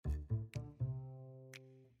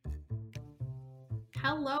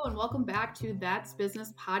Hello and welcome back to That's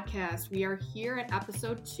Business Podcast. We are here at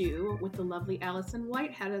episode 2 with the lovely Allison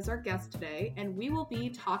Whitehead as our guest today, and we will be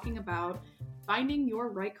talking about finding your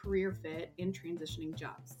right career fit in transitioning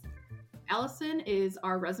jobs. Allison is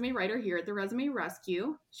our resume writer here at the Resume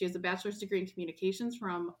Rescue. She has a bachelor's degree in communications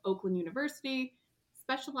from Oakland University,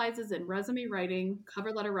 specializes in resume writing,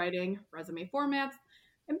 cover letter writing, resume formats,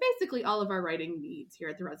 and basically all of our writing needs here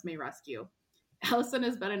at the Resume Rescue. Allison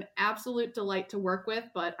has been an absolute delight to work with,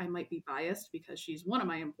 but I might be biased because she's one of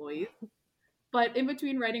my employees. But in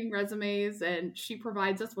between writing resumes, and she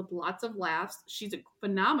provides us with lots of laughs. She's a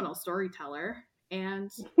phenomenal storyteller, and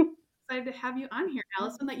excited to have you on here,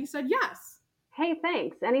 Allison, that you said yes. Hey,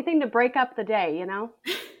 thanks. Anything to break up the day, you know?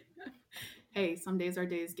 Hey, some days our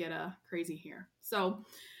days get crazy here. So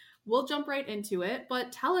we'll jump right into it,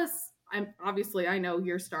 but tell us, I know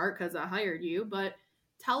your start because I hired you, but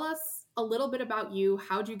tell us a little bit about you.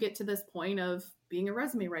 How'd you get to this point of being a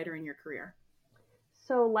resume writer in your career?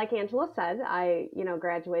 So, like Angela said, I,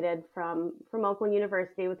 graduated from Oakland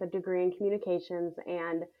University with a degree in communications,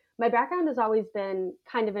 and my background has always been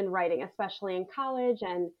kind of in writing, especially in college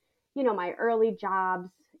and, my early jobs.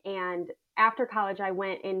 And after college, I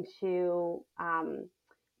went into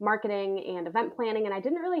marketing and event planning, and I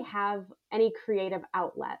didn't really have any creative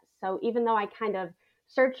outlets. So even though I kind of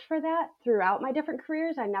searched for that throughout my different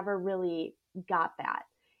careers, I never really got that.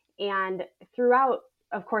 And throughout,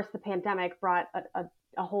 of course, the pandemic brought a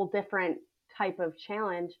whole different type of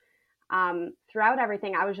challenge. Throughout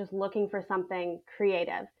everything, I was just looking for something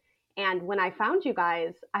creative. And when I found you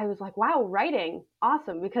guys, I was like, wow, writing,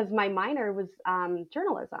 awesome, because my minor was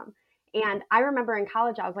journalism. And I remember in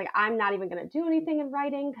college, I was like, I'm not even going to do anything in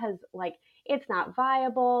writing because, like, it's not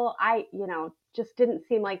viable. I, just didn't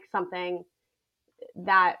seem like something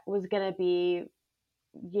that was going to be,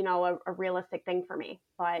 a realistic thing for me.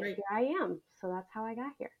 But Right. Here I am. So that's how I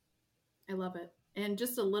got here. I love it. And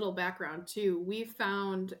just a little background too. We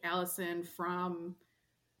found Allison from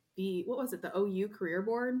the OU career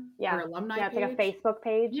board or alumni page. Page. Like a Facebook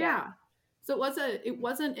page. Yeah. So it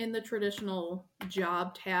wasn't in the traditional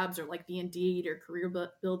job tabs or like the Indeed or Career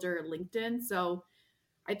Builder or LinkedIn. So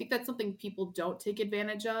I think that's something people don't take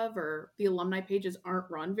advantage of, or the alumni pages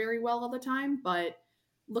aren't run very well all the time. But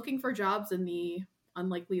looking for jobs in the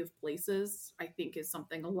unlikely of places, I think, is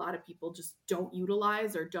something a lot of people just don't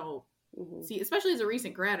utilize or don't see, especially as a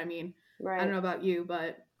recent grad. I mean, I don't know about you,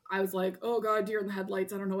 but I was like, oh God, deer in the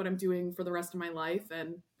headlights. I don't know what I'm doing for the rest of my life.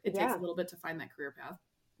 And it takes a little bit to find that career path.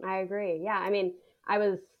 I agree. Yeah. I mean, I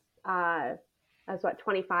was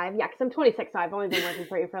 25? Yeah, because I'm 26, so I've only been working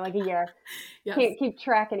for you for like a year. Yes. Can't keep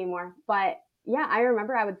track anymore. But yeah, I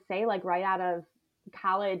remember I would say like right out of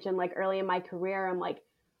college and like early in my career, I'm like,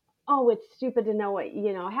 oh, it's stupid to know what,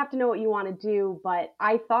 I have to know what you want to do. But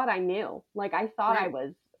I thought I knew. Like I thought I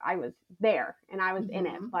was there and I was in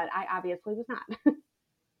it, but I obviously was not.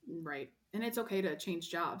 Right. And it's okay to change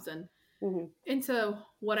jobs and into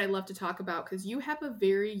what I love to talk about, because you have a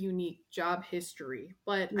very unique job history.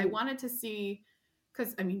 But I wanted to see,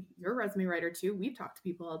 because I mean, you're a resume writer too. We talk to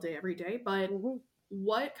people all day, every day. But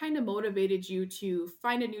what kind of motivated you to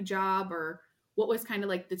find a new job, or what was kind of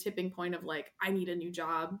like the tipping point of like, I need a new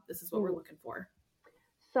job. This is what we're looking for.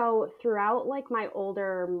 So throughout like my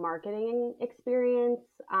older marketing experience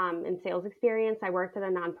and sales experience, I worked at a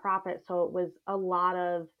nonprofit. So it was a lot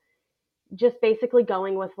of just basically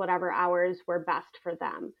going with whatever hours were best for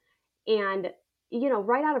them. And,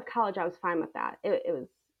 right out of college, I was fine with that. It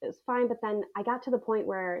was fine. But then I got to the point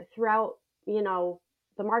where throughout,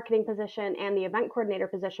 the marketing position and the event coordinator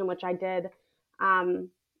position, which I did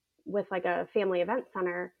with like a family event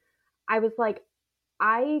center, I was like,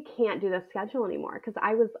 I can't do this schedule anymore, because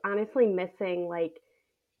I was honestly missing like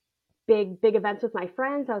big events with my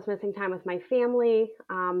friends. I was missing time with my family.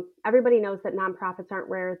 Everybody knows that nonprofits aren't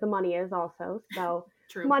where the money is also. So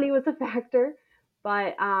money was a factor,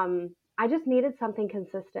 but I just needed something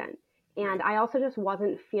consistent. And I also just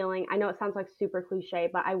wasn't feeling, I know it sounds like super cliche,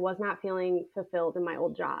 but I was not feeling fulfilled in my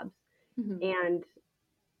old jobs. And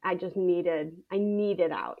I just needed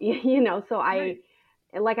out, so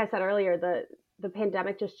like I said earlier, the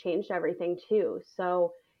pandemic just changed everything too.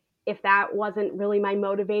 So if that wasn't really my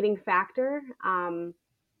motivating factor,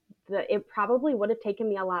 it probably would have taken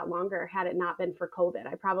me a lot longer had it not been for COVID.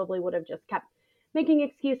 I probably would have just kept making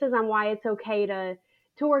excuses on why it's okay to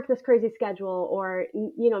work this crazy schedule, or,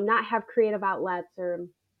 not have creative outlets, or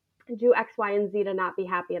do X, Y, and Z to not be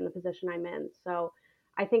happy in the position I'm in. So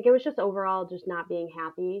I think it was just overall just not being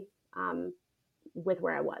happy with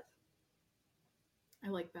where I was. I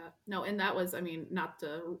like that. No, and that was, I mean, not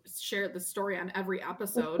to share the story on every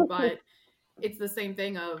episode, but it's the same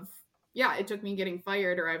thing of yeah, it took me getting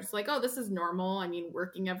fired, or I was like, oh, this is normal. I mean,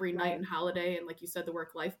 working every night Right. and holiday, and like you said, the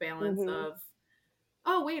work-life balance Mhm. of,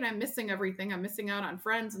 oh, wait, I'm missing everything. I'm missing out on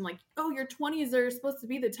friends. And like, oh, your 20s are supposed to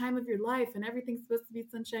be the time of your life, and everything's supposed to be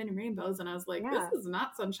sunshine and rainbows. And I was like, this Yeah. is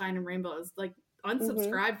not sunshine and rainbows. Like, Mhm.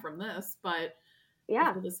 unsubscribe from this, but I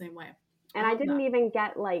Yeah. feel the same way. I And I love didn't that. even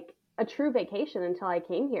get like a true vacation until I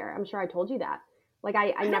came here. I'm sure I told you that. Like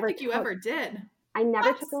I I don't never think you took ever did. I never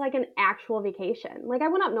What? took like an actual vacation. Like I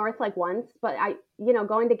went up north like once, but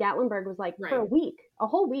going to Gatlinburg was like for a Right, week. A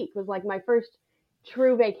whole week was like my first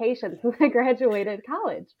true vacation since I graduated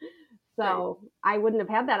college. right, So I wouldn't have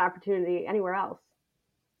had that opportunity anywhere else.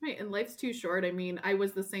 right. And life's too short. I mean, I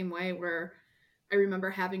was the same way where I remember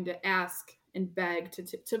having to ask and beg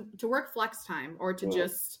to work flex time or to Mm.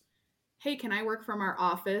 just, hey, can I work from our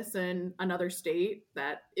office in another state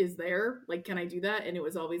that is there? Like, can I do that? And it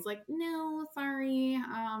was always like, no, sorry.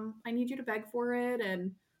 I need you to beg for it.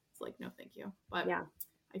 And it's like, no, thank you. But Yeah.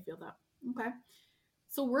 I feel that. Okay.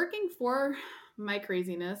 So working for my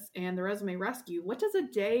craziness and the resume rescue, what does a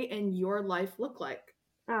day in your life look like?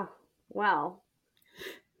 Oh, well,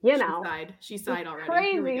 you She know, sighed. She it's sighed already.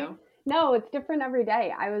 Here we crazy. go. No, it's different every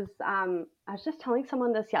day. I was just telling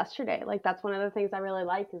someone this yesterday. Like that's one of the things I really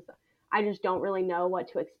like is I just don't really know what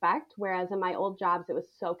to expect. Whereas in my old jobs, it was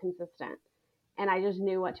so consistent and I just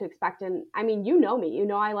knew what to expect. And I mean, you know me,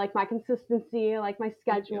 I like my consistency, I like my Thank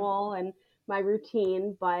you. schedule and my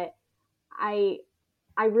routine, but I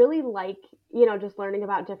I really like, just learning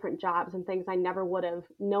about different jobs and things I never would have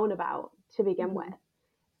known about to begin with. Mm-hmm.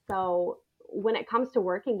 So when it comes to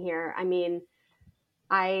working here, I mean,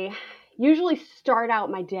 I usually start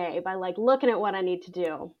out my day by like looking at what I need to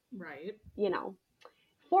do, Right. you know,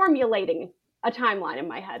 formulating a timeline in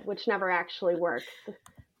my head, which never actually works.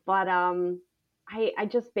 But I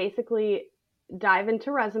just basically dive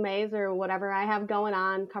into resumes or whatever I have going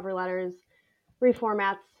on, cover letters,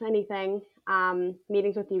 reformats, anything,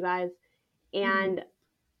 meetings with you guys. Mm-hmm. And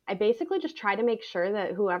I basically just try to make sure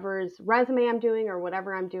that whoever's resume I'm doing or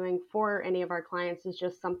whatever I'm doing for any of our clients is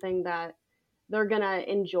just something that they're going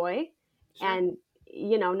to enjoy. Sure. And,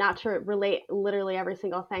 not to relate literally every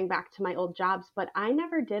single thing back to my old jobs, but I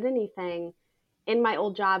never did anything in my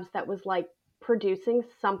old jobs that was like producing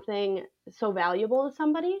something so valuable to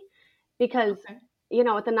somebody because, Okay.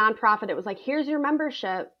 at the nonprofit, it was like, here's your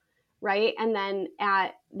membership, right? And then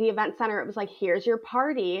at the event center, it was like, here's your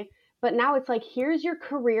party. But now it's like, here's your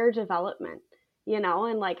career development,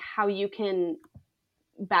 and like how you can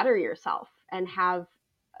better yourself and have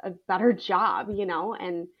a better job,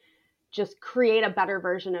 and just create a better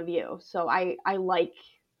version of you. So I like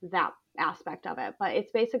that aspect of it. But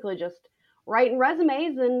it's basically just writing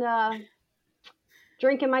resumes and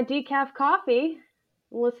drinking my decaf coffee, Doing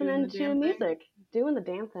the listening to damn thing. music, doing the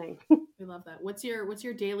damn thing. We love that. What's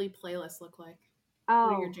your daily playlist look like? What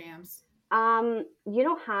are your Oh, jams?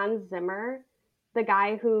 Hans Zimmer, the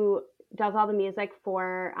guy who does all the music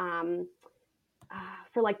for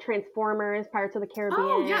like Transformers, Pirates of the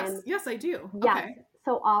Oh, yes. Caribbean. Yes, I do. Yes. Okay.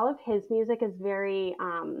 So all of his music is very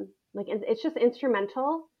like it's just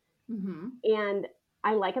instrumental Mm-hmm. and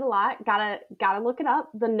I like it a lot. Gotta look it up.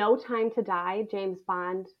 The No Time to Die James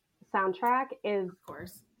Bond soundtrack is Of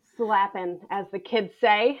course. slapping, as the kids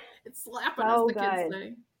say. It's slapping, as So the kids good.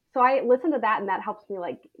 say. So I listen to that and that helps me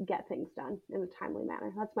like get things done in a timely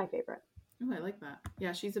manner. That's my favorite. Oh, I like that.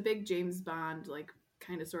 Yeah, she's a big James Bond, like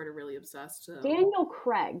kind of sort of really obsessed. So Daniel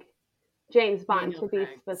Craig, James Bond Daniel to be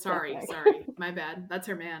Craig. Sorry, specific. sorry. My bad. That's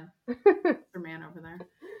her man. Her man over there.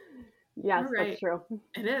 All Yes, that's right. true.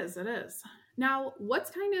 It is. It is. Now,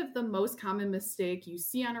 what's kind of the most common mistake you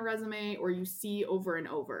see on a resume or you see over and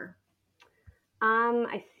over?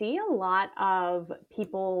 I see a lot of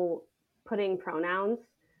people putting pronouns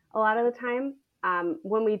a lot of the time.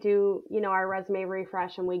 When we do, our resume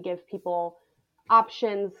refresh and we give people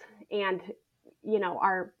options and,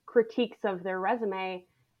 our critiques of their resume,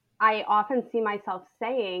 I often see myself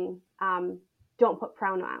saying, don't put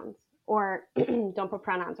pronouns or don't put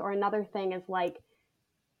pronouns. Or another thing is like,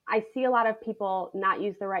 I see a lot of people not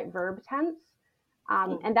use the right verb tense.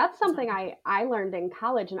 Oh, And that's sorry. something I learned in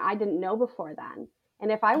college and I didn't know before then.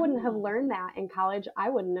 And if I wouldn't have Oh, learned that in college, I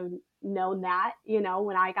wouldn't have known that,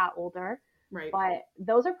 when I got older. right. But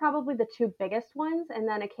those are probably the two biggest ones. And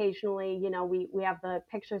then occasionally, we have the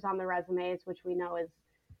pictures on the resumes, which we know is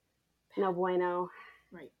no bueno.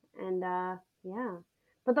 Right. And yeah,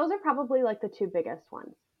 but those are probably like the two biggest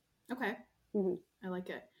ones. Okay. Hmm. I like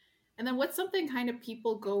it. And then what's something kind of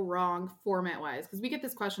people go wrong format wise? Because we get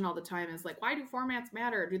this question all the time is like, why do formats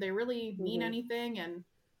matter? Do they really mean Hmm. anything? And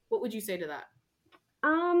what would you say to that?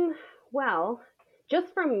 Um, well,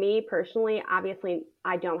 just from me personally, obviously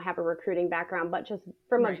I don't have a recruiting background, but just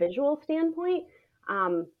from a Right. visual standpoint,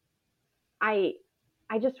 um, I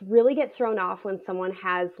I just really get thrown off when someone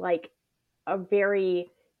has like a very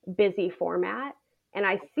busy format, and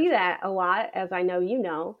I For see sure. that a lot, as I know you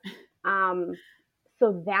know. Um,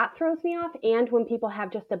 so that throws me off, and when people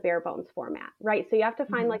have just a bare bones format, right? So you have to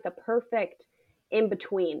find Hmm. like the perfect in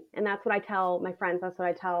between, and that's what I tell my friends. That's what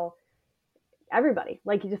I tell everybody.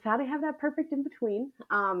 Like you just got to have that perfect in between.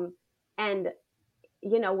 And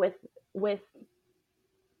with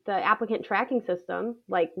the applicant tracking system,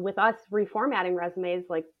 like with us reformatting resumes,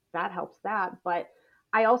 like that helps that. But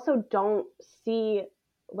I also don't see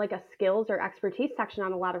like a skills or expertise section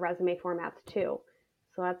on a lot of resume formats too.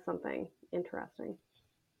 So that's something interesting.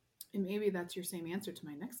 And maybe that's your same answer to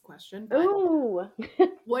my next question, but Ooh.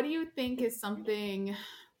 what do you think is something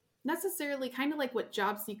necessarily kind of like what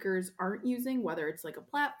job seekers aren't using, whether it's like a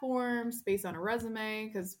platform, space on a resume,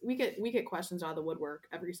 because we get questions out of the woodwork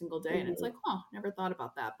every single day, and it's Mhm. like, oh, never thought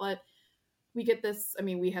about that. But we get this. I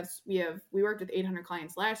mean, we worked with 800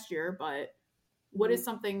 clients last year, but what Mhm. is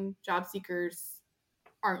something job seekers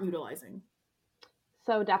aren't utilizing?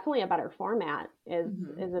 So definitely a better format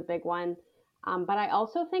Mm-hmm. is a big one. But I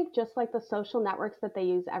also think just like the social networks that they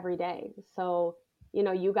use every day. So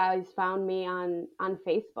you guys found me on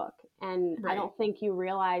Facebook, and I Right. don't think you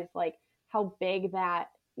realize like how big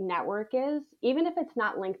that network is, even if it's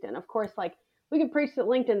not LinkedIn. Of course, like we can preach that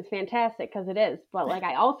LinkedIn's fantastic because it is, but like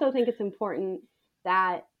I also think it's important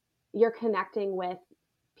that you're connecting with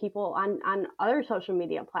people on other social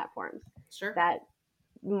media platforms Sure. that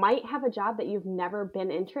might have a job that you've never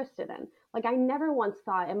been interested in. Like I never once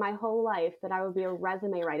thought in my whole life that I would be a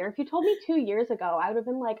resume writer. If you told me 2 years ago, I would have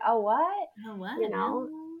been like, oh, what? Oh, what? You know?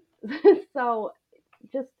 No. So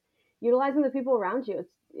just utilizing the people around you.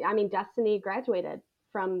 I mean, Destiny graduated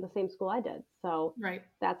from the same school I did. So Right.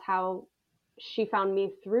 that's how she found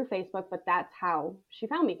me through Facebook, but that's how she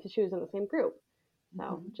found me because she was in the same group. So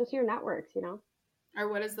Mm-hmm. just your networks. Or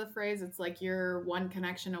what is the phrase? It's like you're one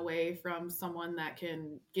connection away from someone that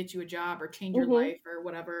can get you a job or change your Mhm. life or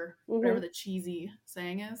whatever Mhm. the cheesy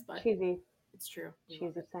saying is, but Cheesy, it's true. We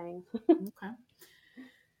love cheesy sayings. it. Okay.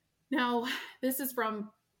 Now, this is from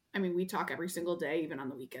I mean, we talk every single day, even on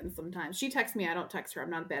the weekends sometimes. She texts me, I don't text her. I'm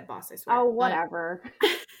not a bad boss, I Oh, swear. But whatever.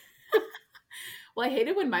 well, I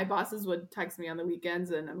hated when my bosses would text me on the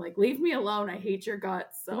weekends and I'm like, leave me alone. I hate your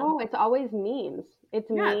guts. So No, it's always memes. It's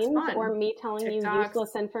yeah, it's memes or fun. me telling you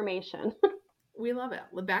useless TikToks. information. We love it.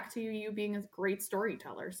 Back to you being a great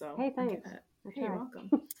storyteller. So Hey, I get thanks. it. I Hey, you're try.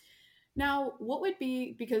 welcome. Now, what would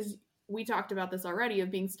be, because we talked about this already,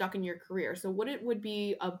 of being stuck in your career. So, what it would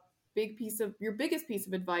be a big piece of your biggest piece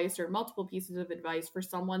of advice or multiple pieces of advice for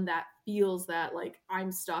someone that feels that, like,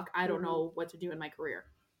 I'm stuck, I don't Mhm. know what to do in my career?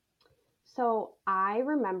 So I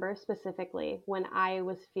remember specifically when I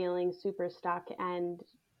was feeling super stuck, and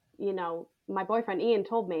my boyfriend Ian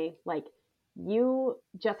told me, like, you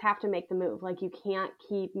just have to make the move. Like, you can't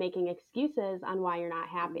keep making excuses on why you're not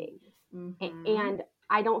happy. Mm-hmm. And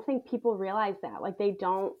I don't think people realize that. Like, they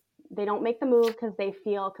don't make the move because they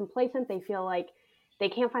feel complacent. They feel like they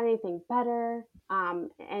can't find anything better,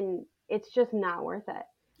 and it's just not worth it.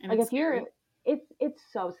 And Like, it's if you're, scary. it's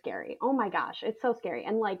so scary. Oh my gosh, it's so scary.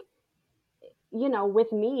 And like,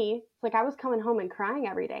 with me, it's like I was coming home and crying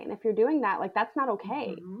every day. And if you're doing that, like, that's not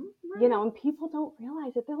okay. Mm-hmm. Right. And people don't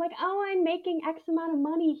realize it. They're like, oh, I'm making X amount of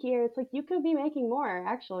money here. It's like you could be making more,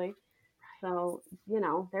 actually. So,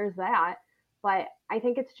 there's that. But I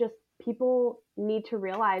think it's just people need to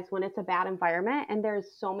realize when it's a bad environment, and there's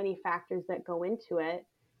so many factors that go into it,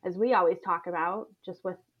 as we always talk about, just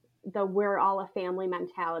with the we're all a family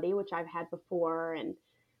mentality, which I've had before, and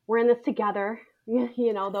we're in this together,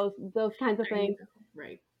 those kinds of There you things. go.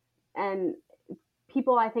 Right. And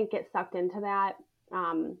people, I think, get sucked into that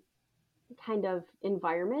um, kind of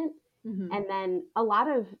environment. Mm-hmm. And then a lot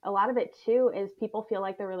of it too is people feel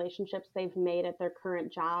like the relationships they've made at their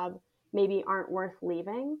current job maybe aren't worth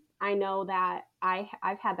leaving. I know that I've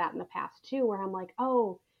had that in the past too, where I'm like,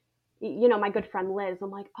 oh, my good friend Liz, I'm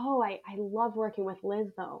like, oh, I love working with Liz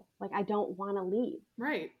though, like I don't want to leave.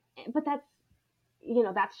 Right. But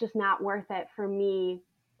that's just not worth it for me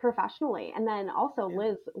professionally. And then also Yeah,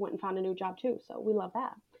 Liz went and found a new job too, so we love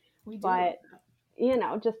that. we do love But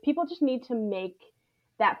that. just people just need to make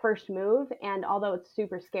that first move. And although it's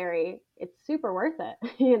super scary, it's super worth it,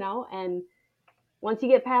 and once you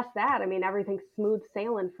get past that, I mean, everything's smooth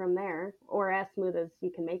sailing from there, or as smooth as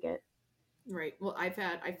you can make it. Right. Well, I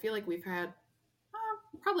feel like we've had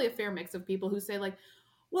probably a fair mix of people who say, like,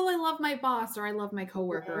 well, I love my boss or I love my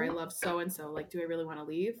coworker or I Mhm. love so and so. Like, do I really want to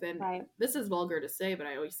leave? And Right. this is vulgar to say, but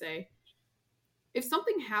I always say, if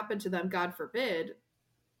something happened to them, God forbid,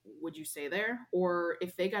 would you stay there? Or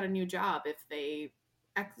if they got a new job, if they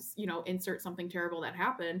insert something terrible that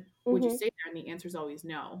happened, would you Mm-hmm. stay there? And the answer is always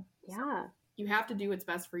no. So Yeah. you have to do what's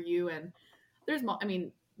best for you. And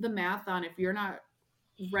the math on if you're not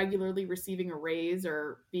regularly receiving a raise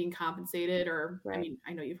or being compensated, or Right.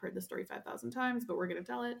 I know you've heard the story 5,000 times, but we're going to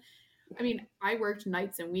tell it. I worked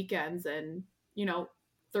nights and weekends, and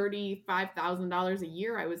 $35,000 a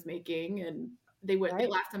year I was making, and they Right.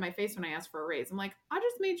 laughed in my face when I asked for a raise. I'm like, I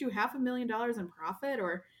just made you $500,000 in profit.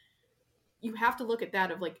 Or you have to look at that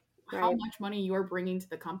of like how Right. much money you're bringing to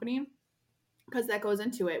the company, because that goes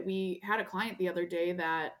into it. We had a client the other day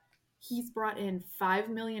that he's brought in $5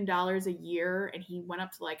 million a year, and he went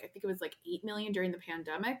up to, like, I think it was like 8 million during the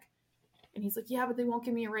pandemic. And he's like, yeah, but they won't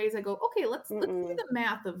give me a raise. I go, okay, let's see the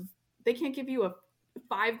math of, they can't give you a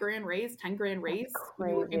 $5,000 raise, $10,000 raise That's when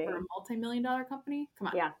you're working for crazy. a multi-million-dollar company. Come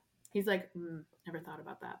on. Yeah. He's like, never thought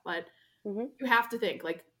about that. But Mm-hmm. you have to think,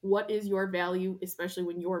 like, what is your value, especially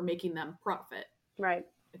when you're making them profit? Right.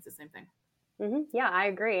 It's the same thing. Mm-hmm. Yeah, I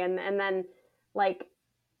agree. And then, like,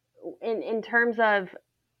 in terms of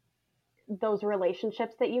those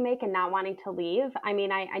relationships that you make and not wanting to leave, I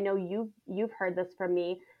know you've heard this from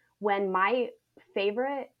me. When my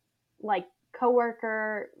favorite, like,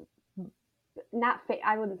 coworker,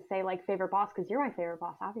 I wouldn't say like favorite boss, because you're my favorite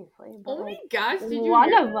boss, obviously. But Oh my like gosh, did you one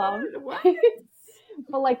hear of them. that? What?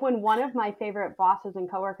 But like when one of my favorite bosses and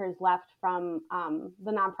coworkers left from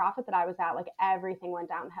the nonprofit that I was at, like everything went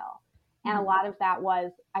downhill. And a lot of that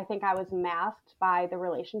was, I think I was masked by the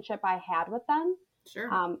relationship I had with them.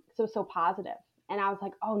 Sure. So positive. And I was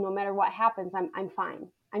like, oh, no matter what happens, I'm fine.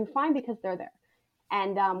 I'm fine because they're there.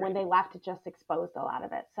 And when they left, it just exposed a lot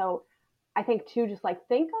of it. So I think too, just like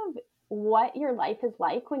think of what your life is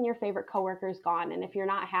like when your favorite coworker is gone. And if you're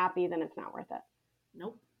not happy, then it's not worth it.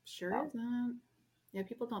 Nope. Sure isn't. Yeah,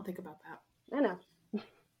 people don't think about that. I know.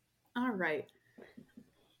 All right.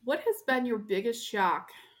 What has been your biggest shock?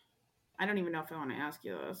 I don't even know if I want to ask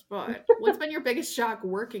you this, but what's been your biggest shock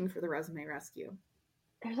working for the Resume Rescue?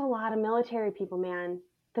 There's a lot of military people, man.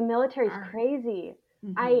 The military's crazy.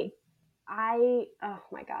 Mm-hmm. Oh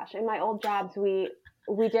my gosh. In my old jobs, we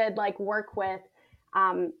did like work with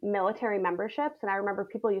military memberships. And I remember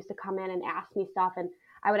people used to come in and ask me stuff, and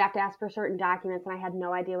I would have to ask for certain documents, and I had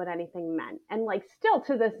no idea what anything meant. And like still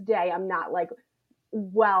to this day, I'm not like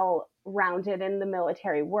well rounded in the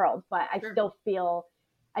military world, but I still feel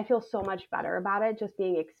so much better about it just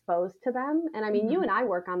being exposed to them. And you and I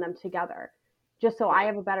work on them together just so I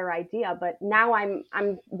have a better idea. But now I'm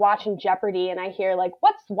watching Jeopardy, and I hear like,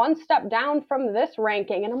 what's one step down from this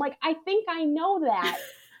ranking? And I'm like, I think I know that.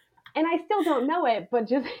 And I still don't know it, but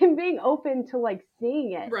just being open to like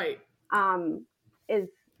seeing it is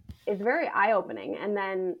very eye-opening. And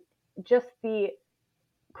then just the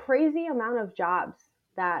crazy amount of jobs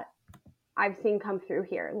that I've seen come through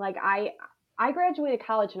here. Like I graduated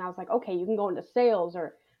college and I was like, okay, you can go into sales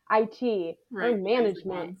or IT or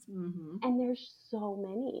management. And there's so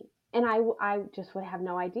many. And I just would have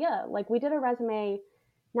no idea. Like we did a resume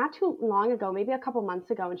not too long ago, maybe a couple months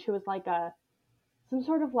ago, and she was like some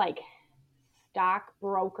sort of like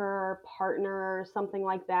stockbroker partner or something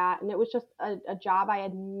like that. And it was just a job I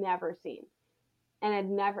had never seen. And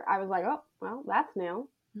I was like, oh, well, that's new.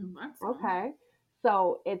 Okay.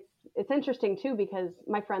 So it's interesting too, because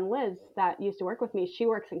my friend Liz that used to work with me, she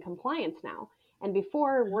works in compliance now. And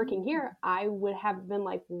before working here, I would have been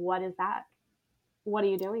like, what is that? What are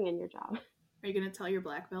you doing in your job? Are you going to tell your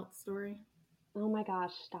black belt story? Oh my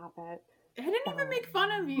gosh, stop it. I didn't even make fun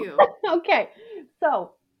of you. Okay.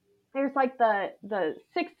 So there's like the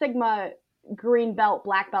Six Sigma green belt,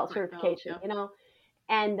 black belt certification, you know?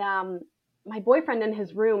 And my boyfriend in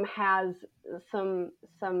his room has some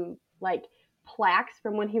like plaques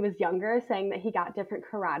from when he was younger saying that he got different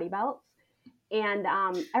karate belts. And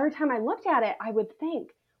every time I looked at it, I would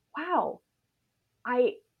think, wow,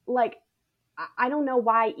 I don't know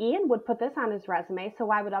why Ian would put this on his resume, so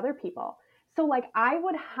why would other people? So like I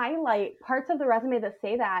would highlight parts of the resume that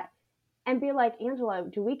say that and be like, Angela,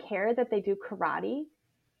 do we care that they do karate?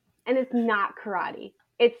 And it's not karate.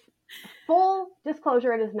 It's full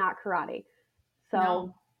disclosure, it is not karate. So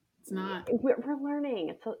no, it's not. We're learning.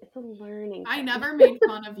 It's a learning thing. I never made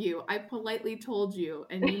fun of you. I politely told you,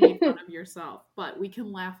 and you made fun of yourself. But we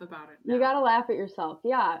can laugh about it now. You gotta laugh at yourself.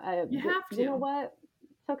 Yeah, you have to. You know what?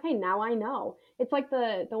 It's okay. Now I know. It's like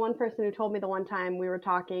the one person who told me the one time we were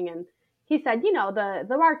talking, and he said, you know, the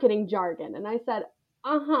marketing jargon, and I said,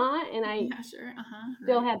 and I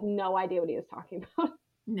still had no idea what he was talking about.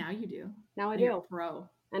 Now you do. Now I You're do. a pro.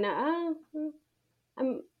 And I'm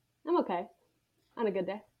okay on a good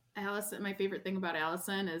day. Allison, my favorite thing about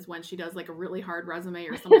Allison is when she does like a really hard resume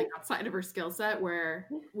or something outside of her skill set, where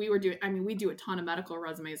we do a ton of medical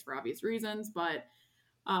resumes for obvious reasons, but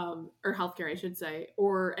or healthcare, I should say,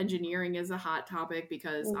 or engineering is a hot topic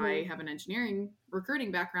because Mm-hmm. I have an engineering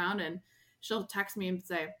recruiting background, and she'll text me and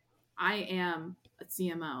say, I am a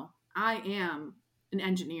CMO. I am an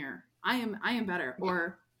engineer. I am better.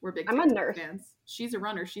 Or we're big I'm a TikTok nurse. fans. She's a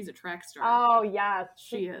runner. She's a track star. Oh, yes.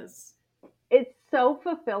 She is. It's so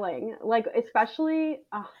fulfilling. Like, especially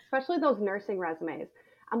those nursing resumes.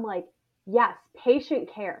 I'm like, yes, patient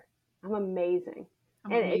care. I'm amazing.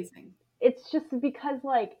 I'm And amazing. it's just because,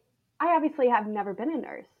 like, I obviously have never been a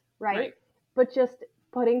nurse, right? Right. But just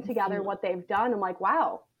putting together Feel it. what they've done, I'm like,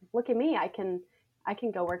 wow, look at me. I can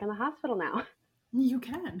go work in the hospital now. You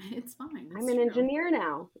can. It's fine. I'm It's an true. engineer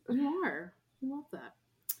now. You are. I love that.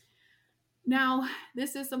 Now,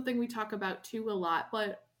 this is something we talk about too a lot,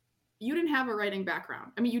 but you didn't have a writing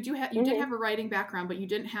background. I mean, you did Mm-hmm. have a writing background, but you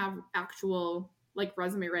didn't have actual like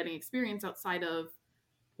resume writing experience outside of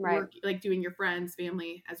Right. work, like doing your friends,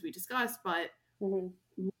 family, as we discussed. But Mm-hmm.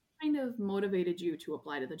 what kind of motivated you to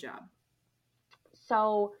apply to the job?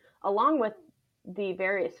 So, along with the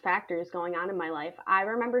various factors going on in my life, I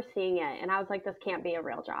remember seeing it and I was like, this can't be a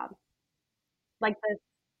real job. Like this,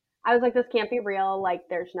 I was like, this can't be real. Like,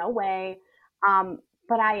 there's no way. Um,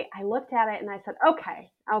 but I looked at it and I said,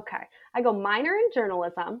 okay, okay. I go minor in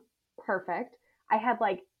journalism, perfect. I had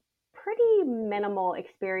like pretty minimal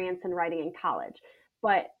experience in writing in college,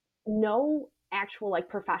 but no actual like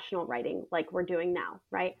professional writing like we're doing now,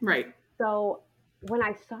 right? Right. So when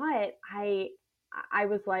I saw it, I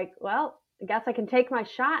was like, well, I guess I can take my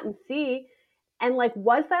shot and see. And like,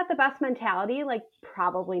 was that the best mentality? Like,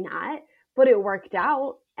 probably not, but it worked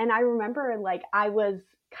out. And I remember like I was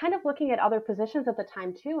kind of looking at other positions at the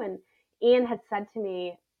time too, and Ian had said to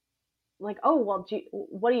me like, "Oh, well,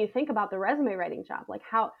 what do you think about the resume writing job? Like,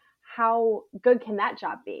 how good can that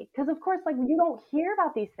job be?" Because of course, like you don't hear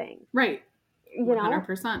about these things, Right. you know,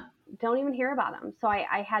 100%. don't even hear about them. So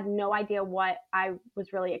I had no idea what I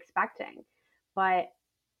was really expecting. But,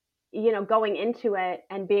 going into it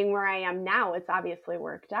and being where I am now, it's obviously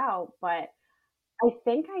worked out. But I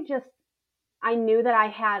think I knew that I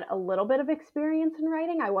had a little bit of experience in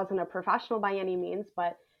writing. I wasn't a professional by any means,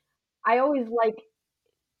 but I always like,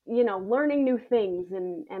 learning new things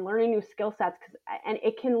and learning new skill sets and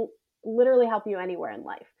it can literally help you anywhere in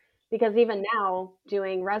life. Because even now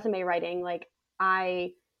doing resume writing, like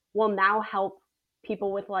I will now help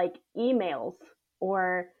people with like emails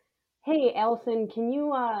or, hey, Allison, can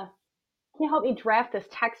you help me draft this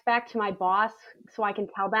text back to my boss so I can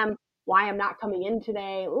tell them why I'm not coming in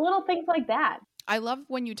today? Little things like that. I love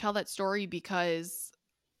when you tell that story because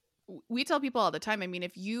we tell people all the time. I mean,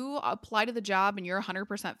 if you apply to the job and you're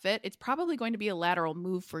 100% fit, it's probably going to be a lateral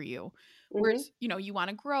move for you. Hmm. Whereas, you want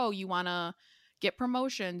to grow, you want to get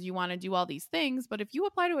promotions, you want to do all these things. But if you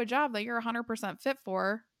apply to a job that you're 100% fit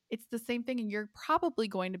for, it's the same thing and you're probably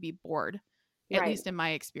going to be bored, at Right. least in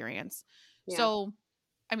my experience. Yeah. So,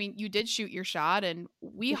 I mean, you did shoot your shot and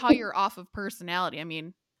we hire off of personality. I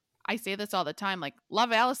mean, I say this all the time like,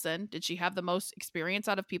 love Allison. Did she have the most experience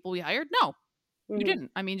out of people we hired? No, you Hmm.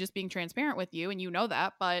 didn't. I mean, just being transparent with you, and you know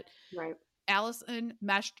that. But Right. Allison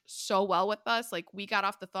meshed so well with us. Like, we got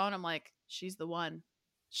off the phone. I'm like, she's the one.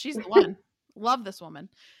 She's the one. Love this woman.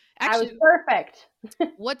 I was Actually, perfect.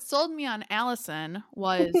 what sold me on Allison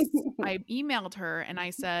was I emailed her and I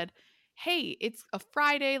said, hey, it's a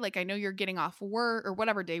Friday. Like, I know you're getting off work or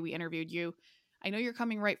whatever day we interviewed you. I know you're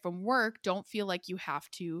coming right from work. Don't feel like you have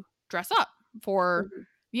to dress up for Mhm.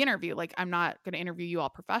 the interview. Like, I'm not going to interview you all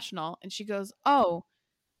professional. And she goes, oh,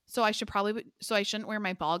 so I shouldn't wear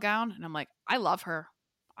my ball gown. And I'm like, I love her.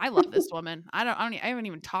 I love this woman. I haven't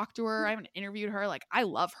even talked to her. I haven't interviewed her. Like, I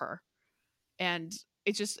love her. And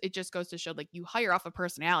it just goes to show like you hire off a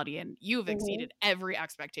personality and you've Mhm. exceeded every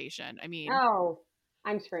expectation. I mean, Oh,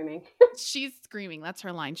 I'm screaming. she's screaming. That's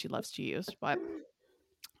her line she loves to use, but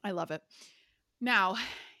I love it. Now,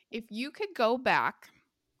 if you could go back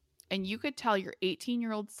and you could tell your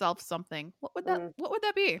 18-year-old self something, Mm. what would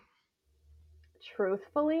that be?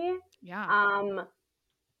 Truthfully, Yeah. um,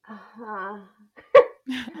 uh,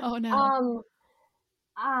 Oh no. um,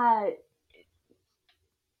 uh,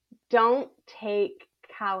 don't take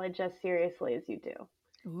college as seriously as you do.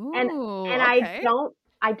 And Ooh, and okay.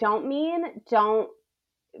 I don't mean don't,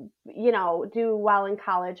 do well in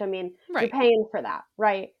college. I mean, you're Right. paying for that,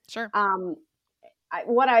 right? Sure. Um,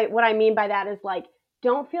 what I mean by that is like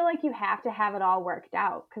don't feel like you have to have it all worked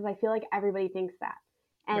out because I feel like everybody thinks that.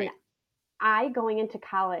 And Right. I, going into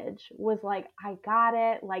college, was like, I got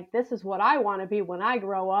it. Like, this is what I want to be when I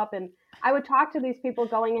grow up. And I would talk to these people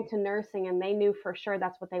going into nursing, and they knew for sure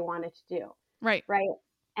that's what they wanted to do. Right. Right.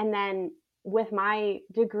 And then with my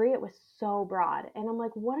degree, it was so broad. And I'm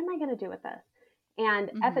like, what am I going to do with this? And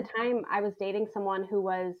at the time, I was dating someone who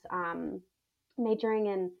was majoring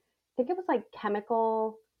in, I think it was like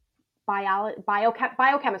chemical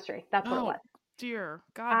biochemistry. That's what it was. Dear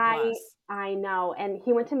God bless. I know. And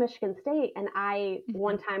he went to Michigan State. And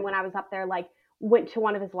one time when I was up there, like, went to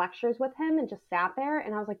one of his lectures with him and just sat there.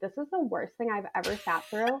 And I was like, this is the worst thing I've ever sat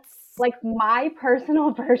through. Like, my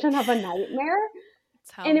personal version of a nightmare.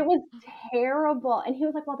 And it was terrible. And he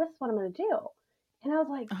was like, well, this is what I'm going to do. And I was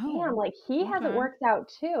like, damn, like, he has it worked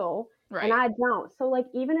out too. Right. And I don't. So, like,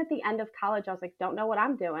 even at the end of college, I was like, don't know what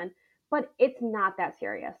I'm doing. But it's not that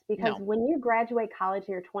serious, because when you graduate college and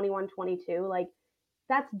you're 21, 22, like,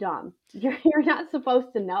 that's dumb. You're not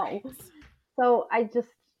supposed to know. Right. So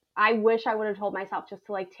I wish I would have told myself just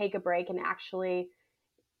to, like, take a break and actually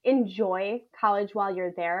enjoy college while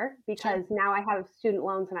you're there, because now I have student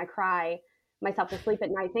loans and I cry myself to sleep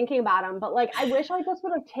at night thinking about them. But, like, I wish I just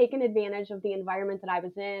would have taken advantage of the environment that I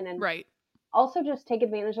was in, and also just take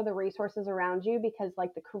advantage of the resources around you, because,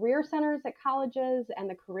 like, the career centers at colleges and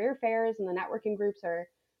the career fairs and the networking groups are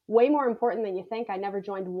way more important than you think. I never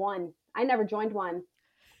joined one.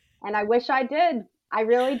 And I wish I did. I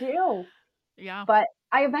really do. Yeah. But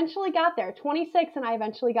I eventually got there. 26, and I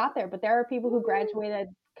eventually got there. But there are people who graduated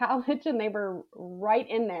college and they were right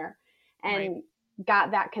in there and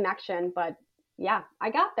got that connection. But yeah, I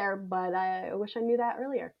got there, but I wish I knew that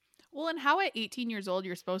earlier. Well, and how at 18 years old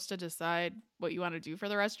you're supposed to decide what you want to do for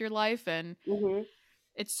the rest of your life. And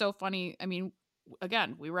it's so funny. I mean,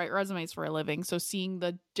 again, we write resumes for a living. So seeing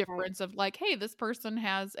the difference of, like, hey, this person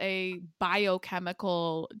has a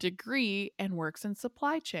biochemical degree and works in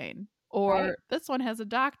supply chain, or this one has a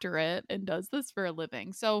doctorate and does this for a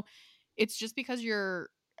living. So it's just because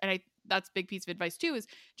that's a big piece of advice too, is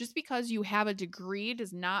just because you have a degree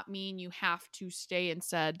does not mean you have to stay in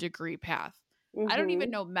said degree path. I don't even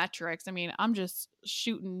know metrics. I mean, I'm just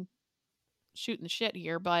shooting the shit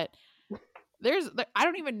here, but I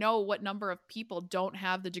don't even know what number of people don't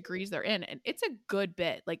have the degrees they're in, and it's a good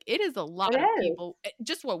bit. Like, it is a lot of people.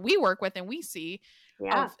 Just what we work with and we see,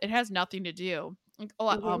 it has nothing to do.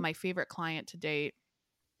 Like, my favorite client to date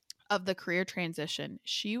of the career transition,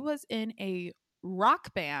 she was in a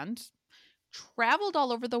rock band, traveled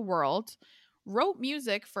all over the world, wrote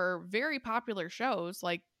music for very popular shows,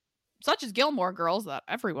 like such as Gilmore Girls, that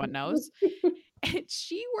everyone knows. And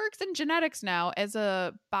she works in genetics now as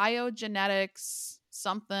a biogenetics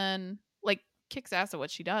something, like, kicks ass at what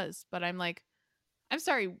she does. But I'm like, I'm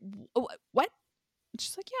sorry, what?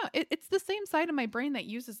 She's like, yeah, it's the same side of my brain that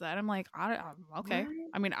uses that. I'm like, okay. What?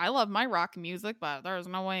 I mean, I love my rock music, but there's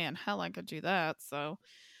no way in hell I could do that. So,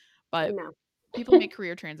 but people make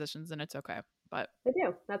career transitions and it's okay. But they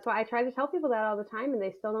do. That's why I try to tell people that all the time, and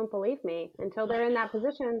they still don't believe me. Until they're in that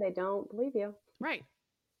position, they don't believe you. Right.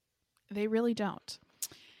 They really don't.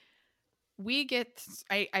 We get,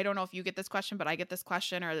 I don't know if you get this question, but I get this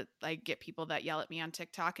question, or I get people that yell at me on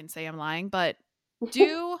TikTok and say I'm lying, but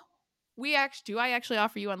do I actually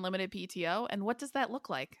offer you unlimited PTO, and what does that look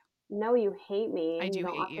like? No, you hate me. I do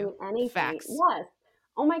hate you. Anything. Facts. Yes.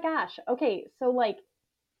 Oh my gosh. Okay. So, like,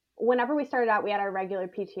 whenever we started out, we had our regular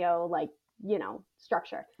PTO, like,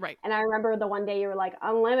 structure. Right. And I remember the one day you were like,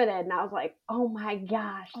 unlimited. And I was like, oh my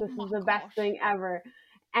gosh, this is the best thing ever.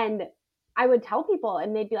 And I would tell people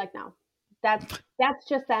and they'd be like, no, that's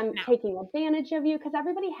just them taking advantage of you. Because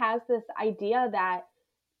everybody has this idea that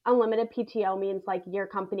unlimited PTO means, like, your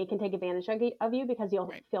company can take advantage of you because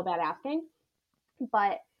you'll feel bad asking.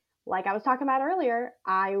 But like I was talking about earlier,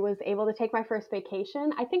 I was able to take my first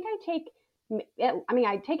vacation. I think I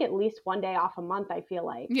take at least one day off a month, I feel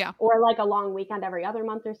like. Yeah. Or like a long weekend every other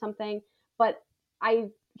month or something. But I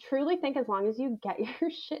truly think as long as you get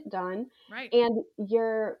your shit done, and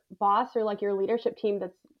your boss or, like, your leadership team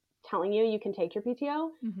that's telling you can take your PTO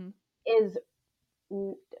is,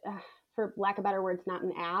 for lack of better words, not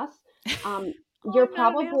an ass. You're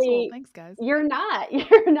probably, thanks guys. You're not.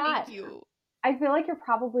 Thank you. I feel like you're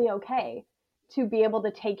probably okay to be able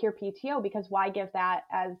to take your PTO, because why give that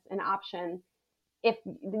as an option if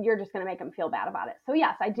you're just going to make them feel bad about it? So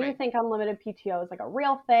yes, I do think unlimited PTO is, like, a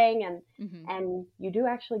real thing, and you do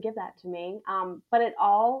actually give that to me. But it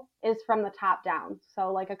all is from the top down.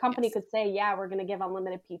 So, like, a company could say, yeah, we're going to give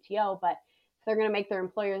unlimited PTO, but if they're going to make their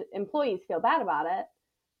employees feel bad about it,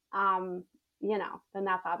 then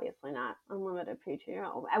that's obviously not unlimited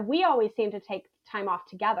PTO. And we always seem to take time off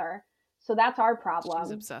together. So that's our She's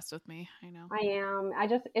problem. obsessed with me. I know. I am.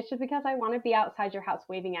 It's just because I want to be outside your house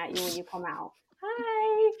waving at you when you come out.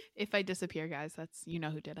 Hi. If I disappear, guys, that's you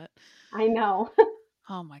know who did it. I know.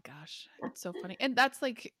 Oh my gosh. It's so funny. And that's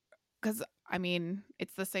like, because I mean,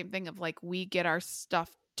 it's the same thing of like, we get our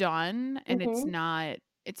stuff done and Mhm.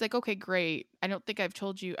 it's like, okay, great. I don't think I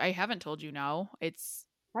haven't told you no. It's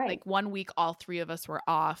Right. like 1 week, all three of us were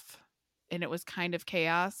off and it was kind of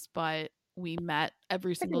chaos, but we met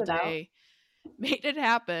every single Figured it out. day, made it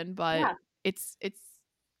happen. But Yeah. it's,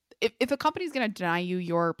 if a company's going to deny you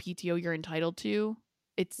your PTO you're entitled to,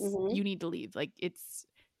 Mhm. you need to leave. Like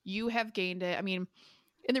you have gained it. I mean,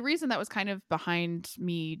 and the reason that was kind of behind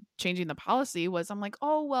me changing the policy was I'm like,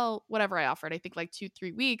 oh, well, whatever I offered, I think like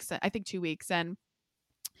 2-3 weeks, I think 2 weeks. And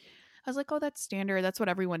I was like, oh, that's standard. That's what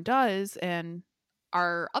everyone does. And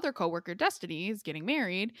our other coworker, Destiny, is getting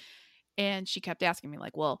married. And she kept asking me,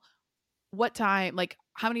 like, well, what time, like,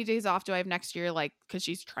 how many days off do I have next year? Like, because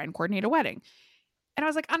she's trying to coordinate a wedding. And I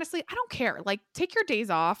was like, honestly, I don't care. Like, take your days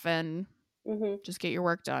off and Mhm. just get your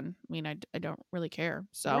work done. I mean, I don't really care.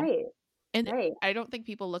 So, Right. and Right. I don't think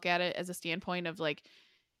people look at it as a standpoint of like,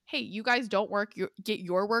 hey, you guys don't get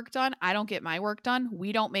your work done. I don't get my work done.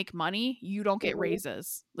 We don't make money. You don't get Mhm.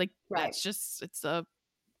 raises. Like Right. that's just it's a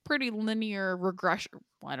pretty linear regression.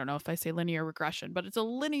 Well, I don't know if I say linear regression, but it's a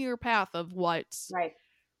linear path of what's Right.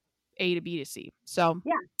 A to B to C. So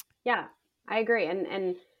Yeah. Yeah. I agree.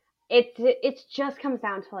 And it just comes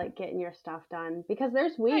down to like getting your stuff done because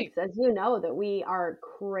there's right. weeks, as you know, that we are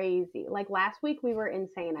crazy. Like last week we were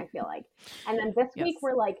insane, I feel like. And then this week Yes.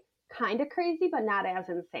 we're like kind of crazy, but not as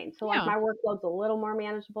insane. So like Yeah. my workload's a little more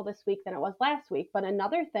manageable this week than it was last week. But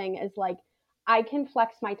another thing is like I can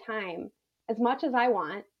flex my time as much as I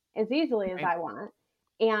want, as easily as Right. I want.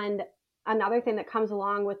 And another thing that comes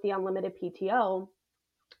along with the unlimited PTO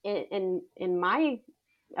in my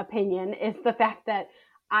opinion is the fact that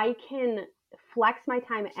I can flex my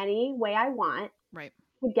time any way I want Right.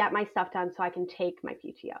 to get my stuff done so I can take my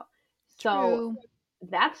PTO. So True.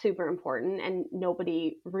 that's super important and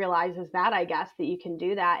nobody realizes that, I guess, that you can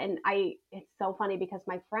do that. And it's so funny because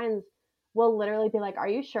my friends will literally be like, "Are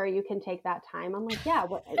you sure you can take that time?" I'm like, "Yeah,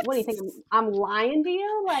 what do you think I'm lying to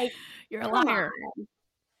you? Like, You're a come liar. on."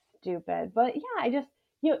 Stupid. But yeah, I just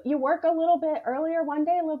you work a little bit earlier one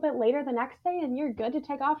day, a little bit later the next day, and you're good to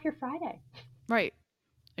take off your Friday. Right.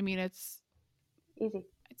 I mean, Easy.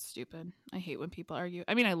 it's stupid. I hate when people argue.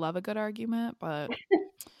 I mean, I love a good argument, but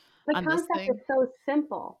The on this concept is thing, so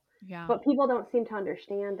simple, yeah. but people don't seem to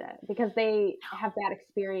understand it because they have bad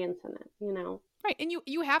experience in it, you know? Right. And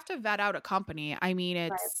you have to vet out a company. I mean,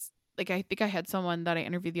 Right. it's like I think I had someone that I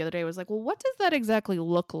interviewed the other day was like, "Well, what does that exactly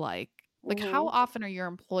look like? Like how Mhm. often are your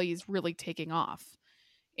employees really taking off?"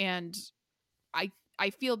 And I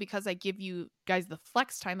feel because I give you guys the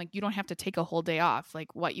flex time, like you don't have to take a whole day off.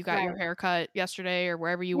 Like what you got your Right. haircut yesterday or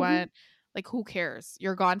wherever you Mhm. went, like who cares?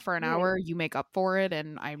 You're gone for an Right. hour, you make up for it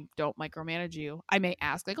and I don't micromanage you. I may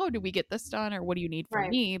ask like, "Oh, did we get this done or what do you need from Right.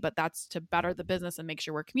 me?" But that's to better the business and make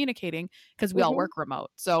sure we're communicating because we all Mhm. work remote.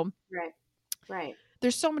 So Right. Right.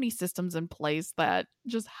 there's so many systems in place that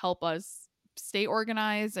just help us stay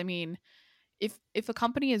organized. I mean, if a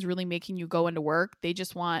company is really making you go into work, they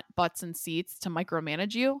just want butts and seats to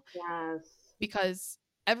micromanage you Yes. because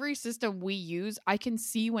every system we use, I can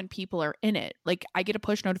see when people are in it. Like I get a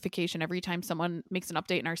push notification every time someone makes an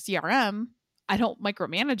update in our CRM. I don't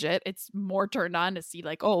micromanage it. It's more turned on to see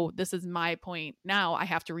like, oh, this is my point now. I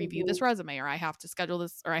have to review this Mhm. resume or I have to schedule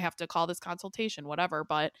this or I have to call this consultation, whatever.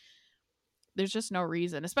 But there's just no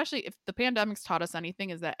reason, especially if the pandemic's taught us anything,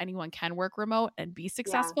 is that anyone can work remote and be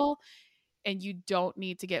Yeah. successful and you don't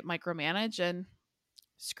need to get micromanaged and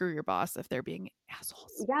screw your boss if they're being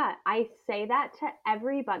assholes. Yeah, I say that to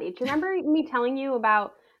everybody. Do you remember me telling you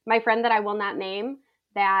about my friend that I will not name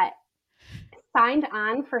that signed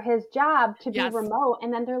on for his job to be Yes. remote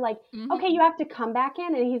and then they're like, Hmm. "Okay, you have to come back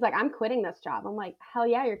in." And he's like, "I'm quitting this job." I'm like, "Hell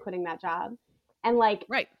yeah, you're quitting that job." And like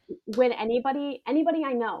Right. when anybody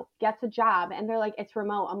I know gets a job and they're like, "It's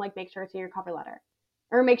remote." I'm like, "Make sure it's in your cover letter."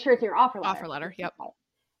 Or make sure it's in your offer Offer letter. letter. Yep.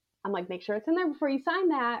 I'm like, "Make sure it's in there before you sign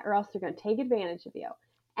that or else they're going to take advantage of you."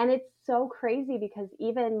 And it's so crazy because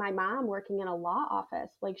even my mom working in a law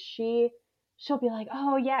office, like she'll be like,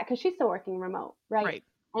 "Oh yeah," cuz she's still working remote, right? Right.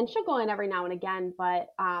 And she'll go in every now and again, but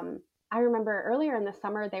I remember earlier in the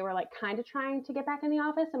summer they were like kind of trying to get back in the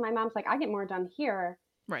office and my mom's like, "I get more done here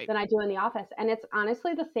Right. than I do in the office." And it's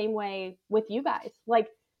honestly the same way with you guys. Like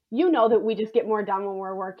you know that we just get more done when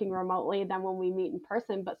we're working remotely than when we meet in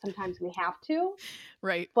person, but sometimes we have to.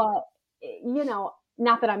 Right. But,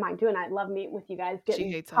 not that I mind doing it. I love meeting with you guys, She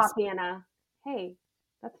getting hates us. coffee and a, "Hey,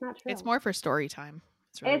 that's not It's true." more for story time.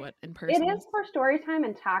 It's really what in person It is for story time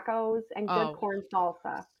and tacos and good Oh, corn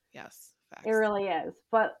salsa. yes. Facts. It really is.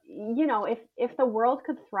 But, you know, if the world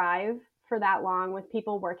could thrive for that long with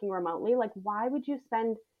people working remotely, like, why would you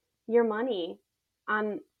spend your money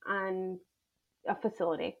on a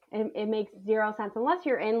facility? It makes zero sense unless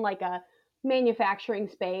you're in like a manufacturing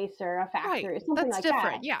space or a factory Right. or something That's like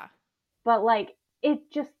different. that. Yeah. But like it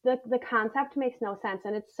just the concept makes no sense,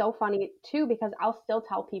 and it's so funny too because I'll still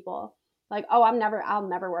tell people like, "Oh, I'll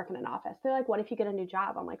never work in an office." They're like, "What if you get a new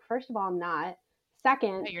job?" I'm like, "First of all, I'm not.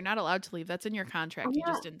 Second, Yeah, you're not allowed to leave. That's in your contract. I'm You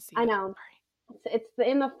just not. didn't see I it. know Sorry. it's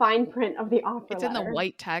in the fine print of the offer It's in the letter.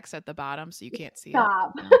 white text at the bottom, so you can't see it.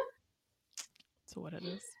 Stop." Yeah. That's what it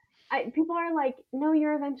is. People are like, "No,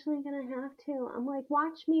 you're eventually gonna have to." I'm like,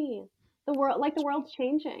 "Watch me. The world's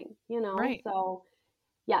changing, you know." Right. So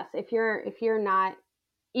yes, if you're not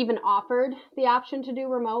even offered the option to do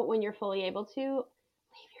remote when you're fully able to,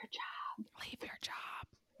 leave your job. Leave your job.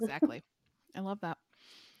 Exactly. I love that.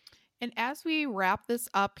 And as we wrap this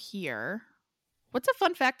up here, what's a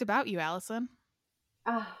fun fact about you, Allison?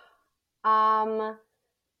 Um,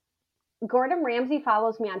 Gordon Ramsay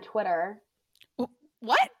follows me on Twitter.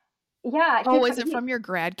 What? Yeah. Oh, is it from your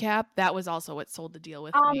grad cap? That was also what sold the deal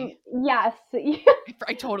with me. Yes.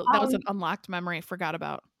 I totally, that was an unlocked memory I forgot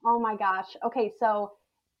about. Oh my gosh. Okay, so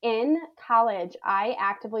in college, I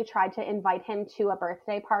actively tried to invite him to a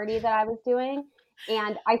birthday party that I was doing,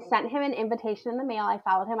 and I sent him an invitation in the mail. I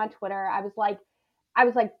followed him on Twitter. I was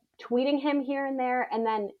like tweeting him here and there, and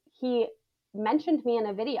then he mentioned me in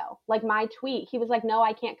a video, like my tweet. He was like, "No,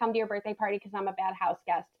 I can't come to your birthday party because I'm a bad house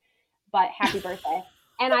guest, but happy birthday."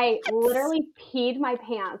 And I literally peed my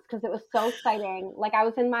pants because it was so exciting. Like I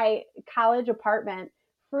was in my college apartment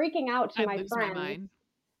freaking out to I'd my lose my friends. mind.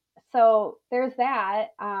 So there's that.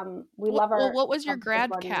 We love our. What was your love grad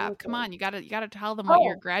Gordon cap? Ramsay. Come on, you gotta tell them what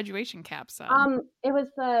your Oh, graduation cap said. it was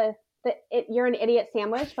you're an idiot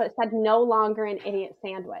sandwich, but it said no longer an idiot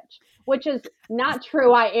sandwich, which is not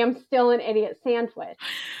true. I am still an idiot sandwich,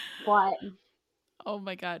 but Oh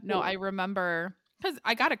my God. No, I remember because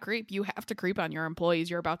I got to creep. You have to creep on your employees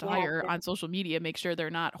you're about to yeah, hire on social media, make sure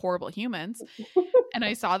they're not horrible humans. And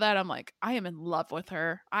I saw that. I'm like, I am in love with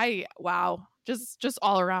her. Wow. Just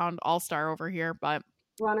all around all-star over here. But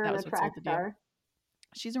runner that and was a what sold track the deal. star.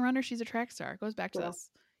 She's a runner. She's a track star. It goes back to True.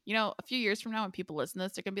 this. You know, a few years from now when people listen to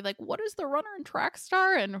this, they're going to be like, what is the runner and track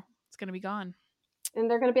star? And it's going to be gone. And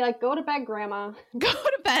they're gonna be like, "Go to bed, Grandma." Go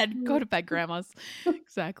to bed. Go to bed, grandmas.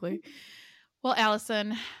 Exactly. Well,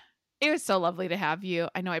 Allison, it was so lovely to have you.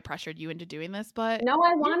 I know I pressured you into doing this, but No, I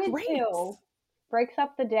you're wanted great. to. Breaks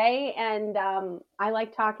up the day, and I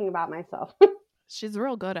like talking about myself. She's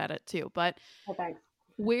real good at it too. But Oh, thanks.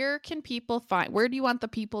 where do you want the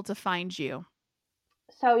people to find you?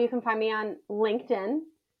 So you can find me on LinkedIn,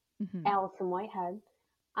 Mhm. Allison Whitehead.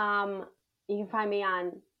 You can find me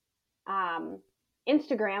on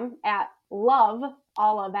Instagram at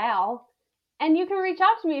lovealaval. And you can reach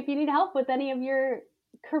out to me if you need help with any of your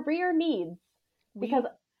career needs because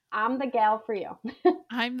I'm the gal for you.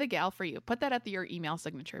 I'm the gal for you. Put that at your email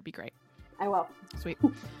signature. It'd be great. I will. Sweet.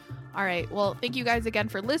 All right. Well, thank you guys again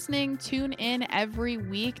for listening. Tune in every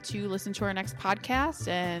week to listen to our next podcast,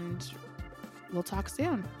 and we'll talk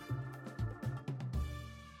soon.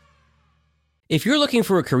 If you're looking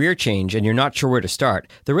for a career change and you're not sure where to start,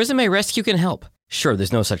 the Resume Rescue can help. Sure,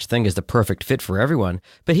 there's no such thing as the perfect fit for everyone,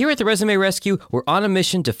 but here at the Resume Rescue, we're on a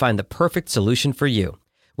mission to find the perfect solution for you.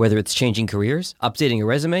 Whether it's changing careers, updating a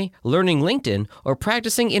resume, learning LinkedIn, or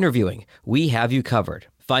practicing interviewing, we have you covered.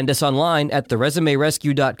 Find us online at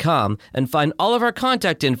theresumerescue.com and find all of our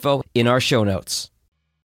contact info in our show notes.